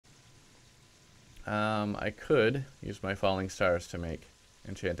I could use my falling stars to make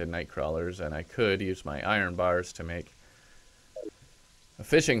enchanted night crawlers, and I could use my iron bars to make a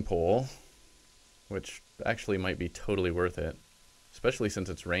fishing pole, which actually might be totally worth it, especially since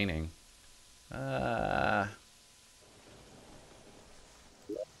it's raining. It's a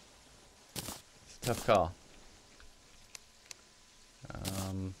tough call.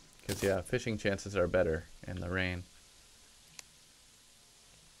 Because, yeah, fishing chances are better in the rain.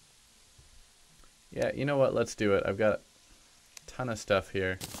 Yeah, you know what? Let's do it. I've got a ton of stuff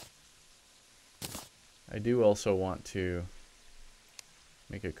here. I do also want to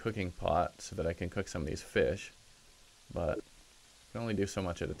make a cooking pot so that I can cook some of these fish, but I can only do so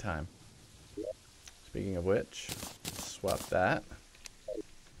much at a time. Speaking of which, swap that.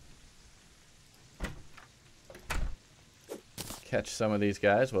 Catch some of these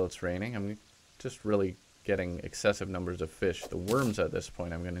guys while it's raining. I'm just really getting excessive numbers of fish. The worms at this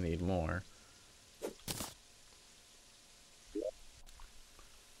point, I'm going to need more.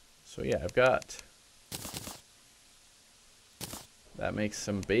 So yeah, I've got... That makes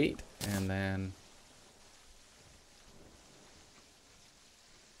some bait, and then...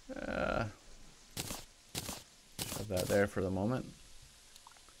 shove that there for the moment.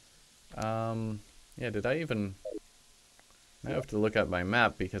 Yeah, did I even... I have to look at my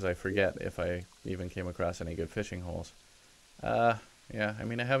map because I forget if I even came across any good fishing holes. Yeah, I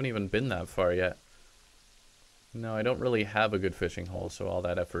mean, I haven't even been that far yet. No, I don't really have a good fishing hole, so all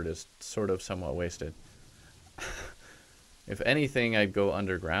that effort is sort of somewhat wasted. If anything, I'd go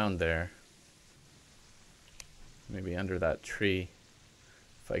underground there. Maybe under that tree.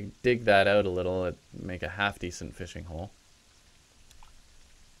 If I dig that out a little, it'd make a half-decent fishing hole.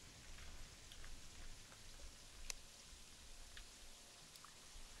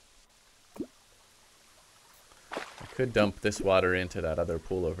 I could dump this water into that other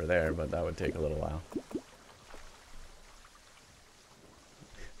pool over there, but that would take a little while.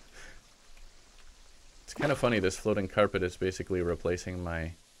 It's kind of funny, this floating carpet is basically replacing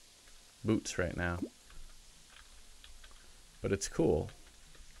my boots right now. But it's cool.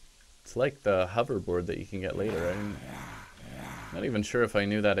 It's like the hoverboard that you can get later. I'm not even sure if I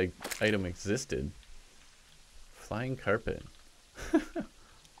knew that item existed. Flying carpet.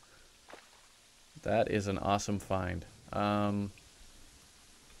 That is an awesome find.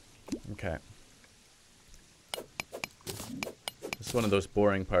 Okay. This is one of those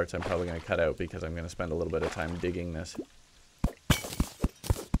boring parts I'm probably going to cut out because I'm going to spend a little bit of time digging this.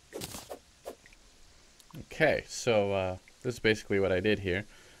 Okay, so this is basically what I did here.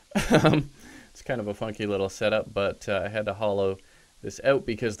 It's kind of a funky little setup, but I had to hollow this out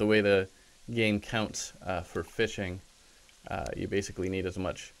because the way the game counts for fishing, you basically need as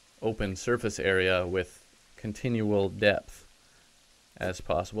much open surface area with continual depth as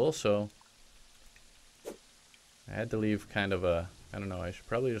possible. So I had to leave kind of a, I don't know, I should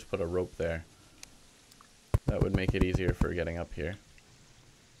probably just put a rope there. That would make it easier for getting up here.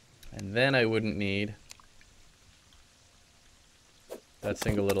 And then I wouldn't need that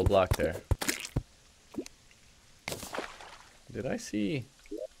single little block there. Did I see?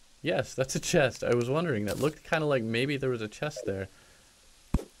 Yes, that's a chest. I was wondering. That looked kind of like maybe there was a chest there.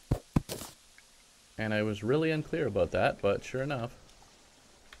 And I was really unclear about that, but sure enough,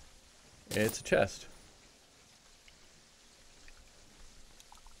 it's a chest.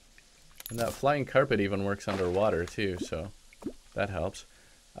 And that flying carpet even works underwater too, so that helps.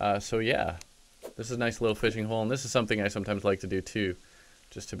 So yeah, this is a nice little fishing hole, and this is something I sometimes like to do too,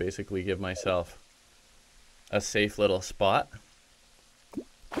 just to basically give myself a safe little spot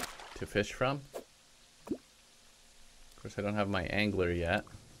to fish from. Of course, I don't have my angler yet,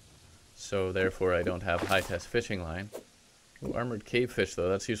 so therefore I don't have high-test fishing line. Ooh, armored cave fish though,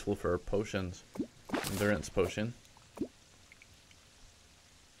 that's useful for potions. Endurance potion.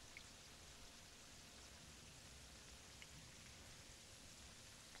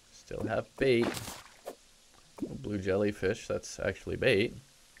 Still have bait. Oh, blue jellyfish, that's actually bait.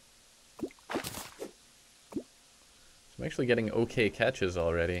 So I'm actually getting okay catches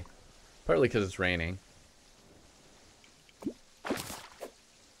already. Partly because it's raining.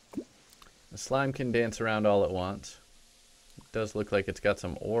 The slime can dance around all at once. It does look like it's got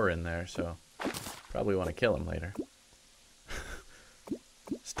some ore in there, so probably want to kill him later.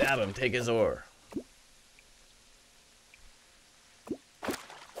 Stab him, take his ore.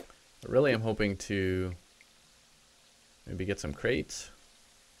 But really I'm hoping to maybe get some crates.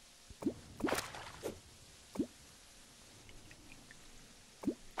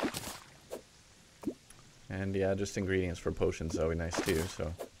 And yeah, just ingredients for potions that would be nice too,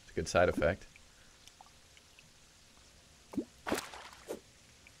 so it's a good side effect.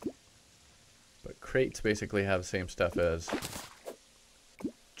 But crates basically have the same stuff as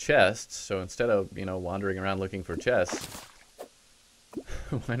chests, so instead of, you know, wandering around looking for chests,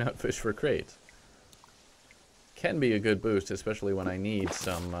 why not fish for crates? Can be a good boost, especially when I need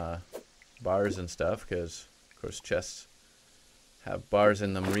some bars and stuff, because of course chests have bars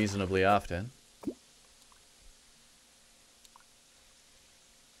in them reasonably often.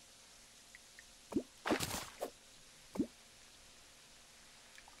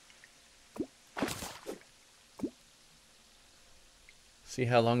 See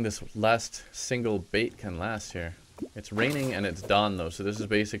how long this last single bait can last here. It's raining and it's dawn though, so this is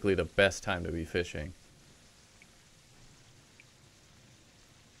basically the best time to be fishing.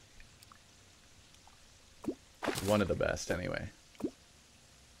 One of the best anyway.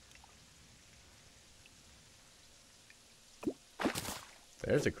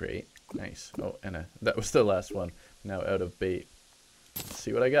 There's a crate. Nice. Oh, and that was the last one. Now out of bait. Let's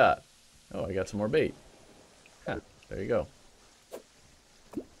see what I got. Oh, I got some more bait. Huh, there you go.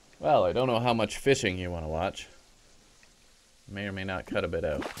 Well, I don't know how much fishing you want to watch. May or may not cut a bit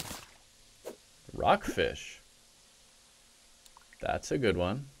out. Rockfish. That's a good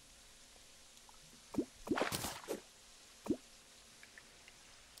one.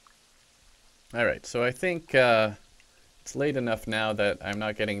 Alright, so I think it's late enough now that I'm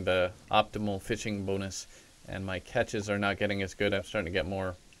not getting the optimal fishing bonus and my catches are not getting as good. I'm starting to get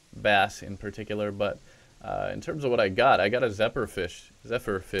more bass in particular, but in terms of what I got a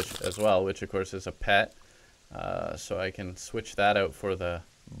zephyrfish as well, which of course is a pet. So I can switch that out for the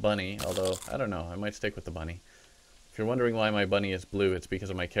bunny, although I don't know, I might stick with the bunny. If you're wondering why my bunny is blue, it's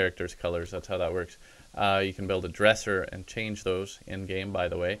because of my character's colors. That's how that works. You can build a dresser and change those in game, by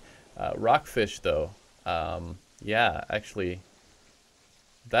the way. Rockfish though, yeah, actually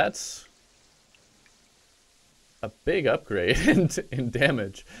that's a big upgrade in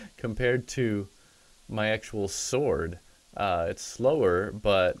damage compared to my actual sword. It's slower,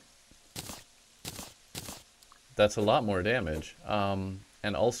 but that's a lot more damage.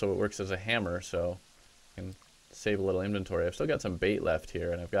 And also it works as a hammer, so I can save a little inventory. I've still got some bait left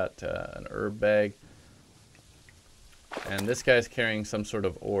here, and I've got an herb bag. And this guy's carrying some sort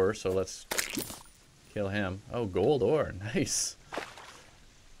of ore, so let's kill him. Oh, gold ore, nice.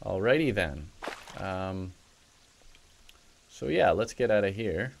 Alrighty then. So yeah, let's get out of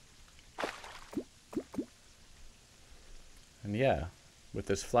here. And yeah, with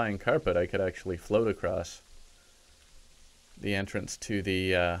this flying carpet, I could actually float across the entrance to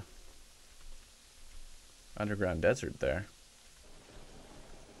the underground desert there.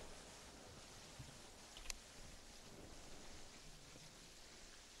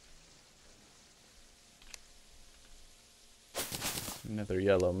 Another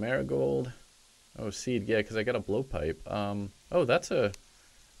yellow marigold. Oh, seed, yeah, because I got a blowpipe. Oh, that's a...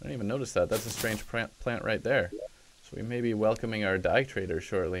 I didn't even notice that. That's a strange plant right there. So we may be welcoming our dye trader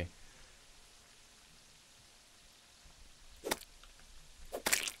shortly.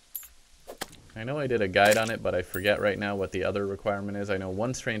 I know I did a guide on it, but I forget right now what the other requirement is. I know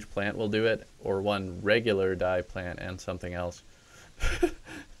one strange plant will do it, or one regular dye plant and something else.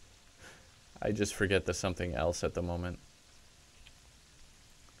 I just forget the something else at the moment.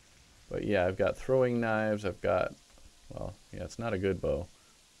 But yeah, I've got throwing knives, I've got, well, yeah, it's not a good bow.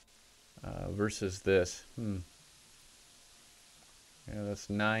 Versus this, yeah, that's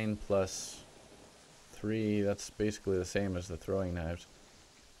 9 plus 3, that's basically the same as the throwing knives.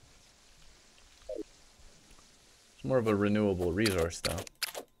 It's more of a renewable resource though.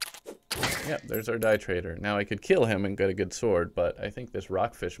 Yep, there's our dye trader. Now I could kill him and get a good sword, but I think this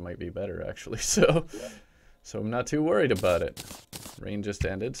rockfish might be better actually, so I'm not too worried about it. Rain just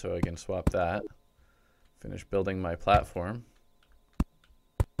ended, so I can swap that. Finish building my platform.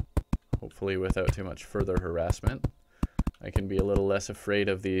 Hopefully without too much further harassment. I can be a little less afraid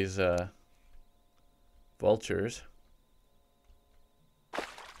of these vultures.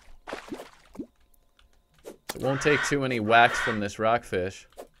 It won't take too many whacks from this rockfish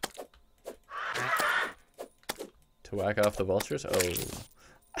to whack off the vultures. Oh.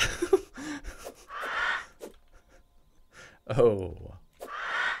 Oh.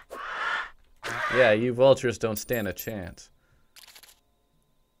 Yeah, you vultures don't stand a chance.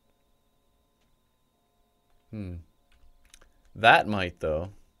 That might though.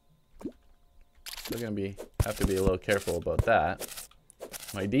 Still gonna have to be a little careful about that.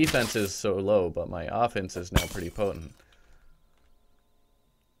 My defense is so low, but my offense is now pretty potent.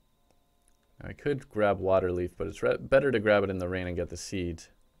 I could grab water leaf, but it's better to grab it in the rain and get the seeds.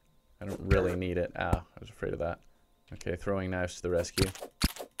 I don't really need it. Ah, I was afraid of that. Okay, throwing knives to the rescue.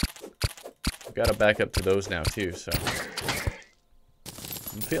 I've got to back up to those now too, so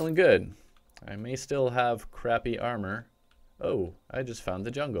I'm feeling good. I may still have crappy armor. Oh, I just found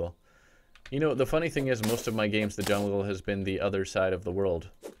the jungle. You know, the funny thing is, most of my games, the jungle has been the other side of the world.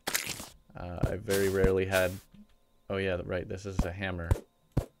 I very rarely had... Oh yeah, right, this is a hammer.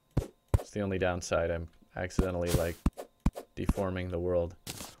 It's the only downside. I'm accidentally, like, deforming the world.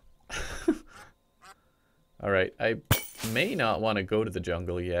 Alright, I may not want to go to the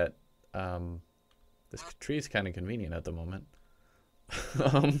jungle yet. This tree is kind of convenient at the moment.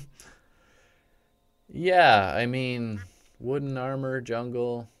 Yeah, I mean, wooden armor,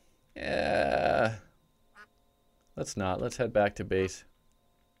 jungle. Yeah. Let's not. Let's head back to base.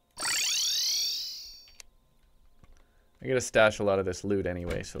 I gotta stash a lot of this loot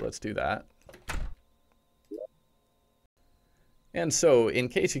anyway, so let's do that. And so, in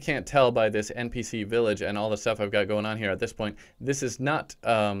case you can't tell by this NPC village and all the stuff I've got going on here at this point, this is not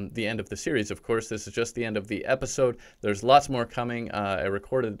the end of the series, of course. This is just the end of the episode. There's lots more coming. I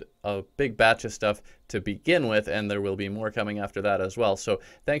recorded a big batch of stuff to begin with, and there will be more coming after that as well. So,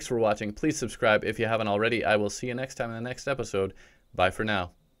 thanks for watching. Please subscribe if you haven't already. I will see you next time in the next episode. Bye for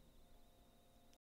now.